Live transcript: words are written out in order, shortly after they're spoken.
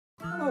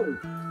Hello,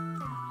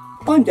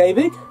 I'm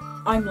David.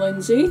 I'm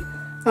Lindsay.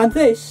 And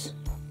this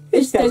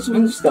is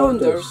Desmond's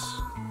Donders.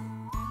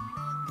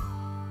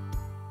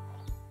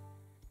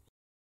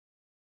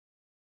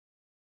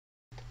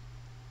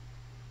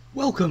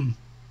 Welcome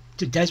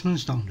to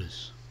Desmond's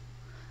Donders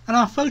and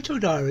our photo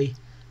diary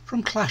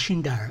from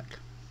Clashindarroch.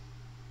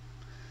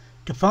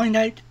 To find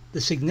out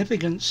the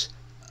significance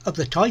of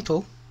the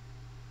title,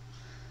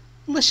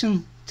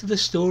 listen to the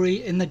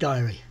story in the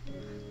diary.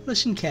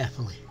 Listen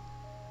carefully.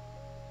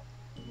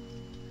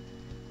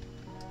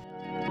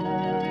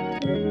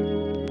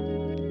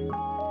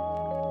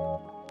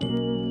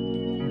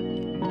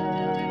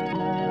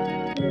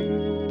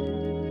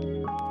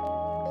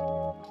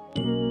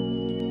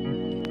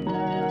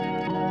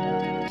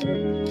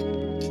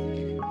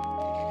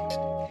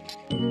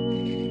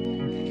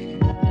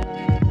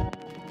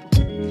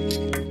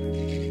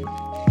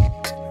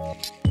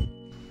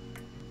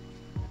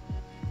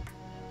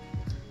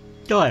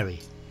 Diary,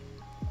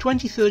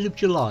 23rd of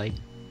July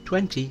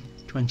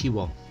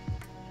 2021.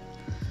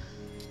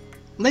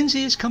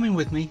 Lindsay is coming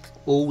with me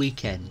all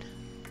weekend.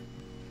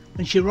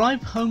 When she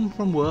arrived home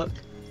from work,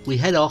 we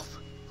head off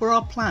for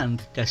our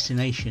planned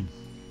destination.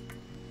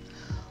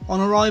 On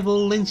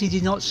arrival, Lindsay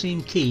did not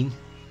seem keen,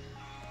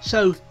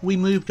 so we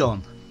moved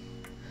on.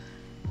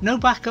 No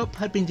backup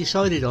had been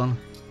decided on,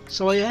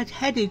 so I had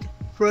headed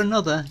for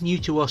another new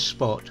to us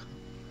spot.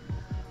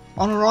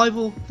 On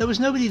arrival, there was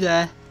nobody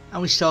there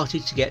and we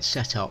started to get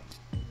set up.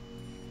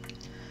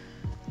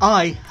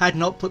 I had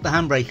not put the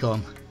handbrake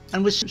on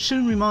and was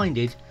soon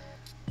reminded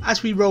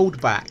as we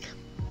rolled back.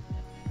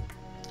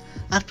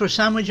 After a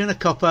sandwich and a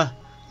cuppa,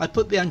 I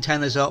put the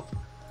antennas up.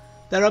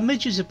 There are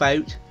midges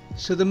about,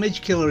 so the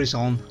midge killer is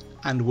on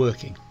and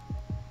working.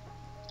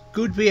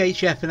 Good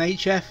VHF and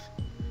HF,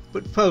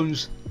 but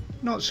phones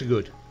not so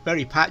good,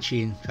 very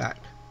patchy in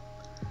fact.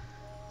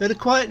 We had a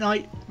quiet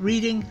night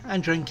reading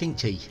and drinking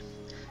tea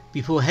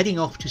before heading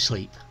off to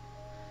sleep.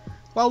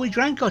 While we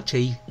drank our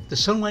tea, the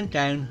sun went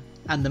down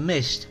and the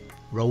mist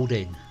rolled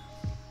in.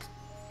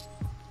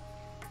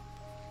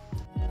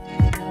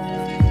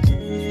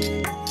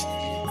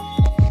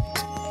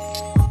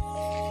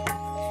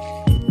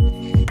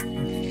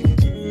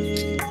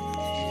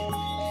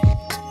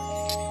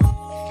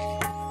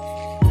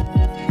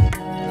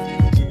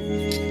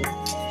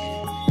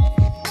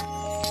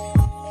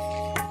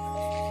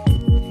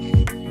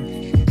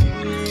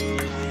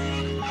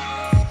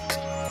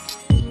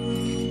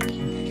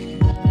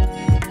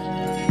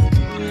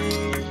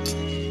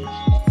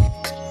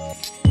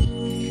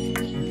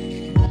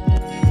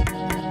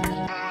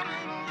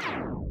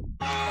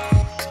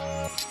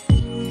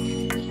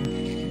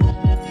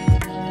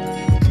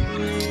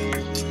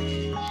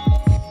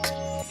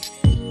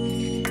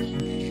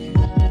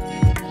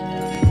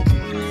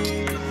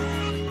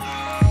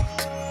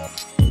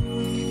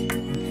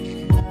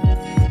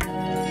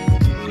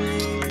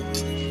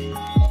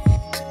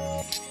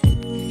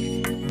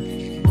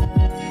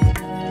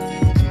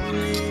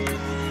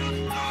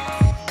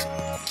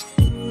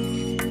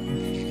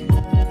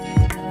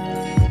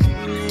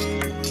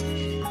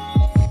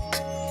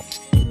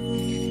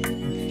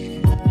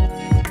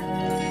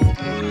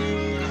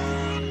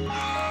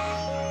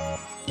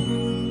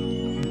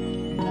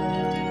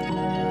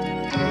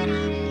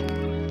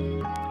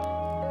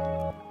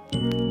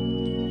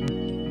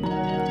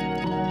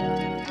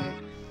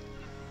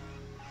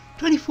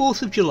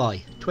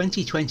 July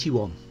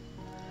 2021.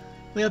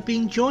 We have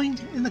been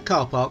joined in the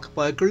car park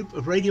by a group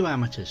of radio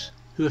amateurs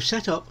who have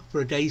set up for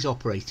a day's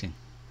operating.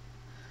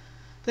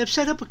 They have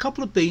set up a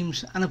couple of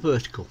beams and a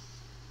vertical.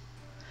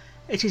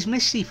 It is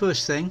misty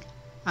first thing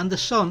and the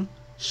sun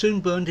soon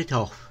burned it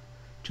off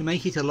to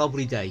make it a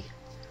lovely day.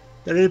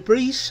 There is a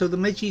breeze, so the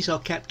midges are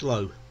kept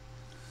low.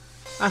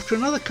 After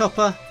another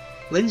cuppa,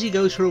 Lindsay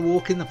goes for a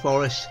walk in the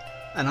forest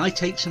and I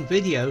take some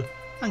video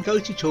and go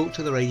to talk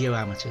to the radio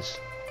amateurs.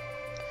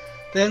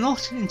 They are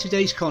not in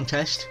today's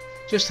contest,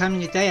 just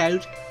having a day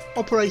out,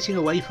 operating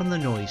away from the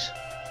noise.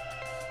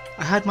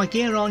 I had my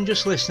gear on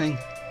just listening,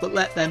 but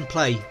let them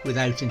play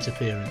without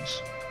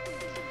interference.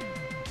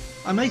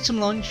 I made some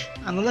lunch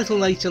and a little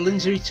later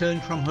Lindsay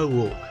returned from her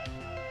walk.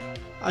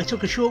 I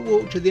took a short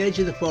walk to the edge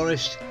of the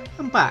forest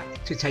and back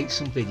to take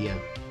some video.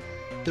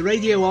 The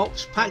radio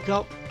ops packed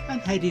up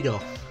and headed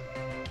off.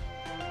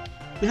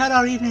 We had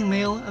our evening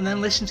meal and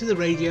then listened to the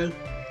radio,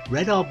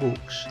 read our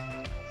books,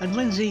 and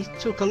Lindsay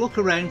took a look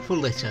around for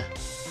litter,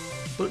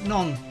 but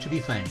none to be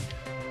found.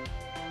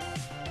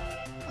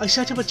 I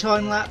set up a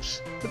time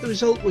lapse, but the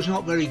result was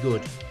not very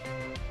good.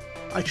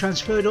 I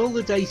transferred all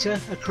the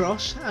data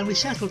across and we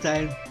settled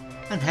down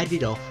and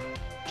headed off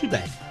to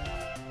bed.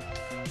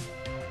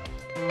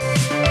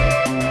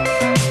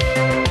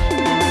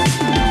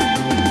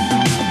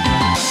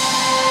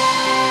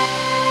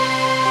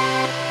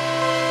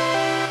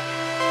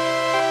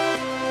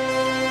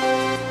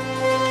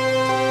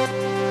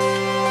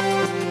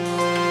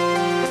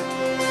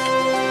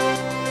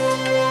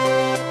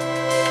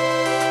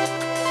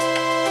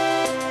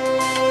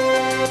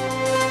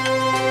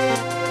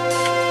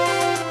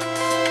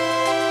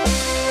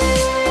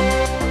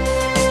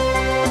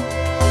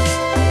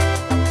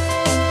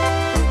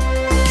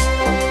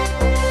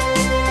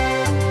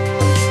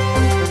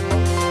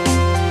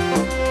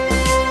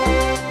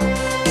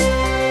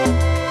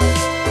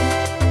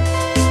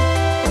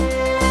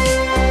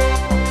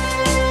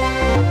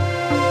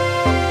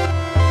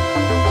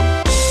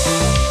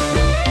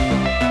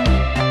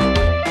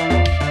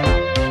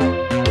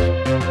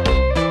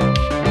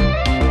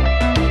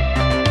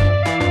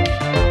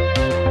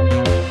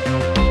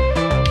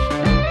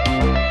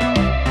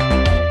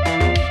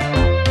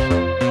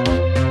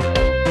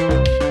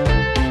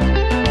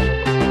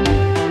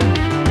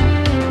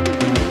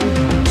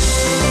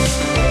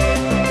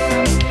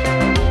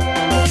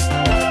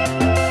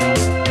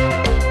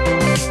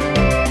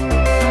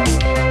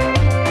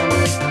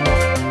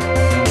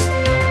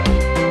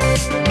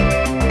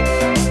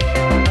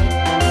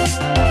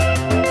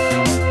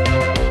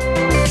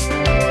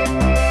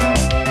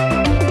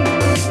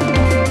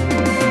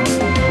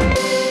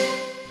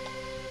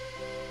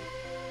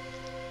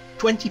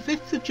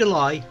 25th of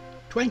July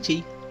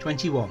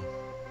 2021.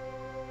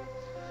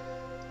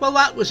 Well,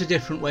 that was a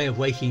different way of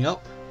waking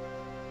up.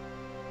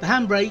 The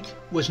handbrake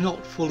was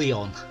not fully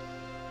on,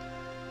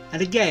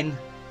 and again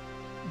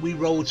we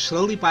rolled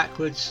slowly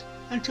backwards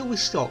until we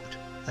stopped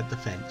at the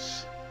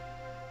fence.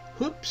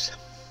 Whoops.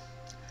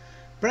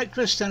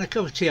 Breakfast and a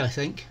cup of tea, I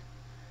think.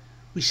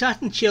 We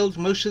sat and chilled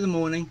most of the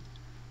morning,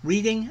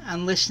 reading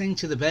and listening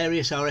to the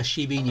various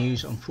RSGB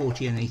news on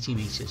 40 and 80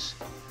 metres.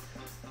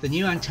 The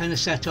new antenna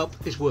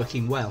setup is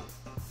working well.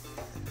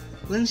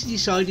 Lindsay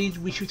decided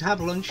we should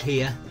have lunch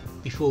here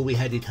before we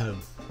headed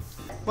home,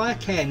 via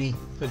Kearney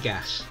for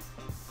gas.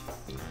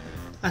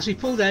 As we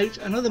pulled out,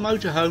 another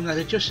motorhome that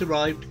had just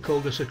arrived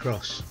called us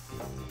across.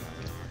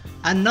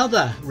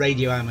 Another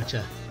radio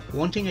amateur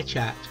wanting a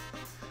chat,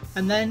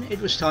 and then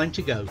it was time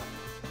to go.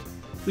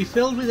 We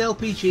filled with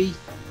LPG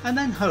and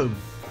then home.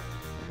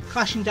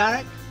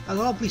 Clashindarroch, a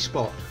lovely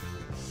spot,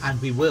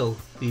 and we will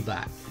be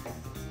back.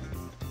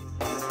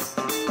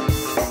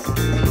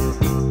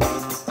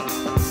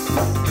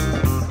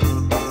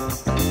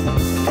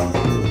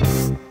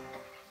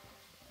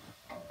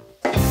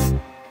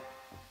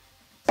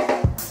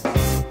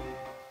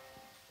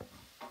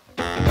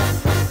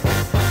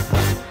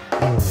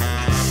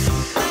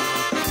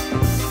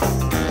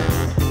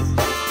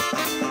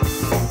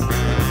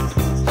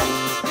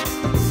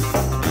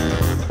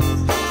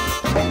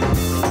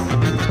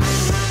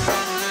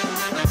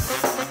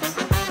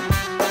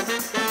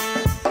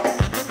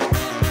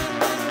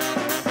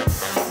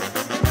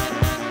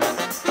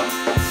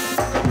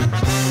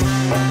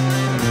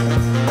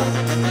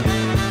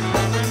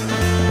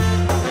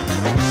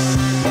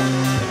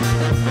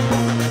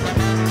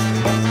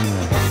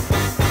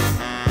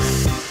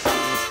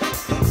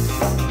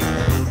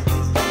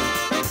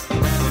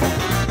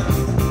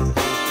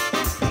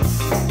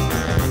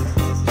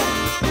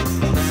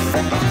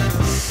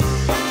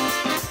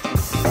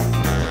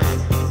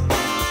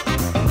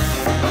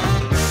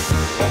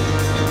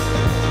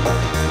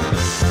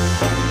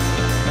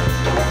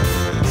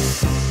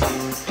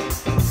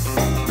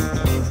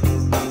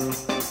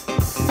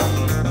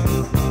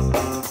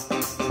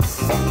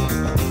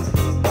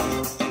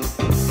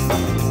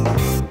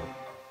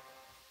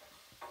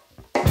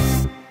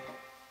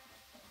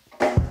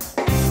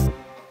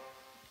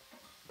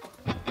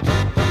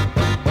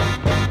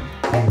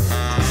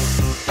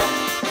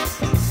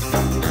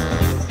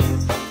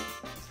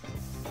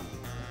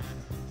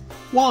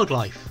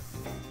 Wildlife: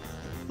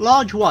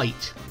 large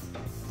white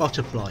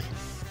butterfly,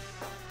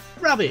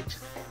 rabbit,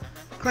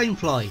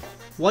 cranefly,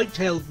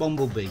 white-tailed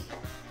bumblebee,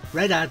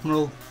 red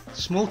admiral,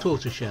 small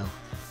tortoiseshell,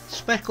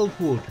 speckled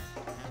wood,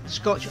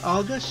 Scotch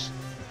argus,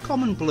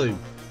 common blue,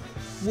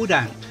 wood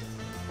ant,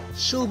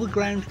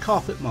 silver-ground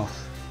carpet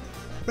moth,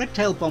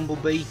 red-tailed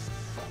bumblebee,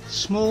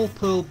 small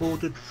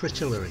pearl-bordered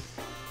fritillary.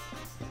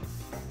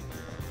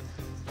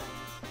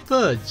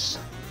 Birds: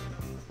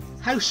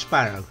 house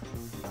sparrow,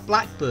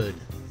 blackbird,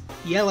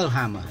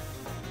 yellowhammer,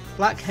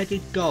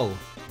 black-headed gull,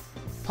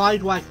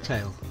 pied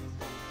wagtail,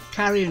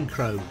 carrion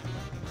crow,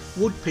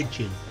 wood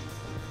pigeon,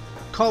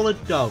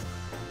 collared dove,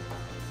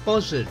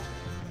 buzzard,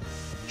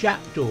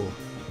 jackdaw,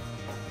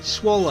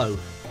 swallow,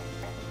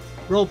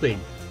 robin,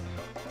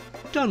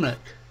 dunnock,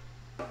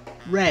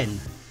 wren,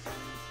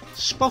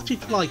 spotted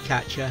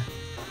flycatcher,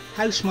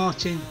 house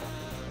martin,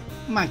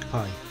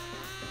 magpie.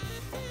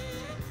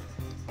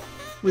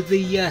 With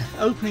the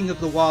opening of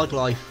the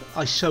wildlife,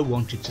 I so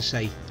wanted to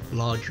say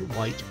large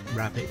white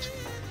rabbit,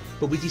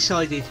 but we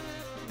decided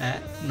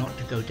not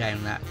to go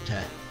down that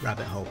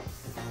rabbit hole.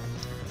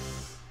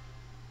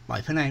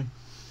 Bye for now.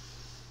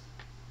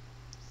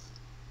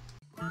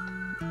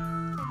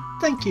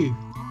 Thank you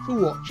for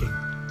watching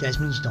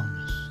Desmond's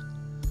Donders,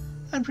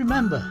 and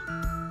remember,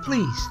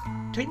 please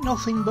take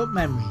nothing but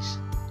memories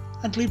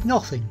and leave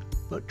nothing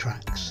but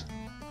tracks.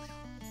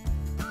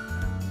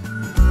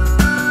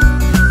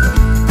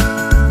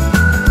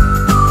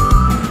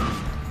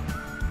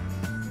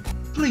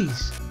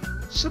 Please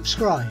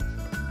subscribe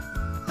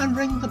and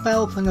ring the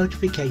bell for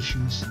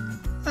notifications,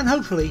 and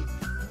hopefully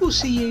we'll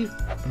see you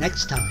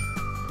next time.